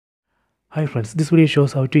Hi friends, this video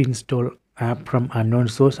shows how to install app from unknown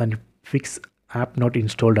source and fix app not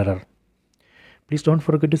installed error. Please don't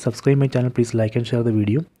forget to subscribe my channel. Please like and share the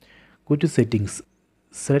video. Go to settings,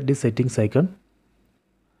 select the settings icon,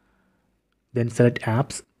 then select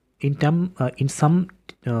apps. In some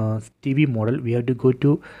TV model, we have to go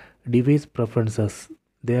to device preferences.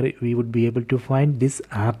 There we would be able to find this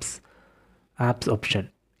apps option.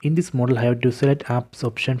 In this model, I have to select apps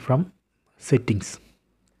option from settings.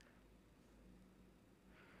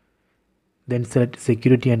 Then select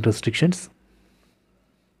security and restrictions,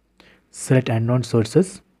 select unknown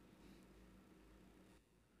sources.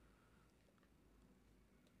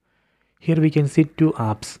 Here we can see two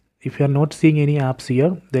apps. If you are not seeing any apps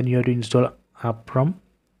here, then you have to install app from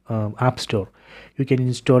App Store. You can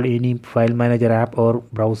install any file manager app or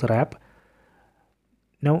browser app.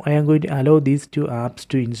 Now I am going to allow these two apps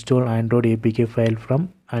to install Android APK file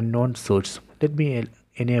from unknown source. Let me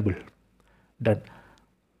enable. Done.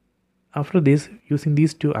 After this, using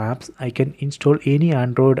these two apps, I can install any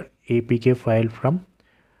Android APK file from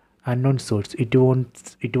unknown source. It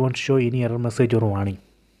won't show any error message or warning.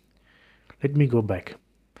 Let me go back.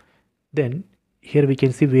 Then here we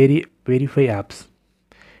can see verify apps.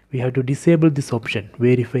 We have to disable this option,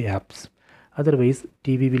 verify apps. Otherwise,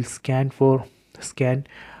 TV will scan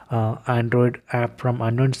Android app from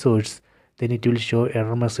unknown source. Then it will show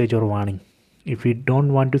error message or warning. If we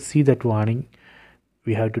don't want to see that warning,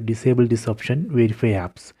 we have to disable this option, verify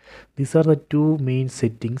apps. These are the two main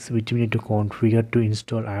settings which we need to configure to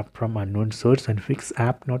install app from unknown source and fix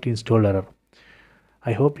app not installed error.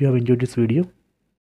 I hope you have enjoyed this video.